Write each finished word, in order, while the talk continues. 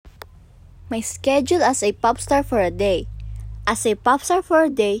My schedule as a pop star for a day. As a pop star for a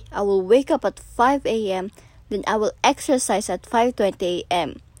day, I will wake up at 5 a.m., then I will exercise at 5:20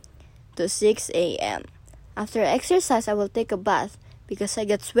 a.m. to 6 a.m. After exercise, I will take a bath because I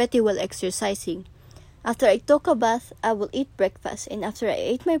get sweaty while exercising. After I took a bath, I will eat breakfast, and after I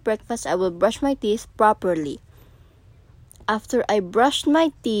ate my breakfast, I will brush my teeth properly. After I brushed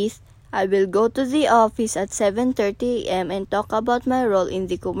my teeth, I will go to the office at 7:30 a.m. and talk about my role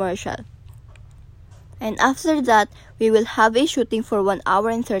in the commercial. And after that, we will have a shooting for 1 hour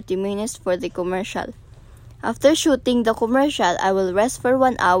and 30 minutes for the commercial. After shooting the commercial, I will rest for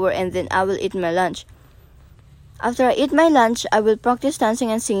 1 hour and then I will eat my lunch. After I eat my lunch, I will practice dancing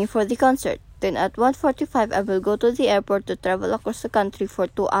and singing for the concert. Then at 1:45, I will go to the airport to travel across the country for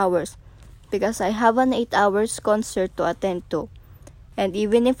 2 hours because I have an 8 hours concert to attend to. And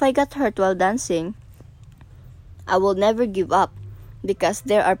even if I got hurt while dancing, I will never give up because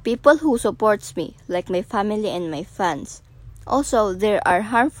there are people who supports me, like my family and my fans. Also, there are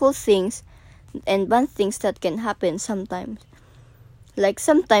harmful things and bad things that can happen sometimes. Like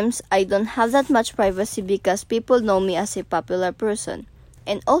sometimes, I don't have that much privacy because people know me as a popular person.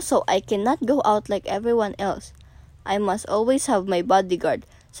 And also, I cannot go out like everyone else. I must always have my bodyguard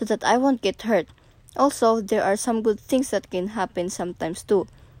so that I won't get hurt. Also, there are some good things that can happen sometimes too.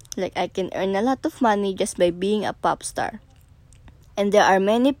 Like I can earn a lot of money just by being a pop star. And there are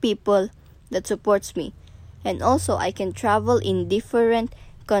many people that supports me. And also, I can travel in different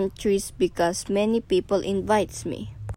countries because many people invites me.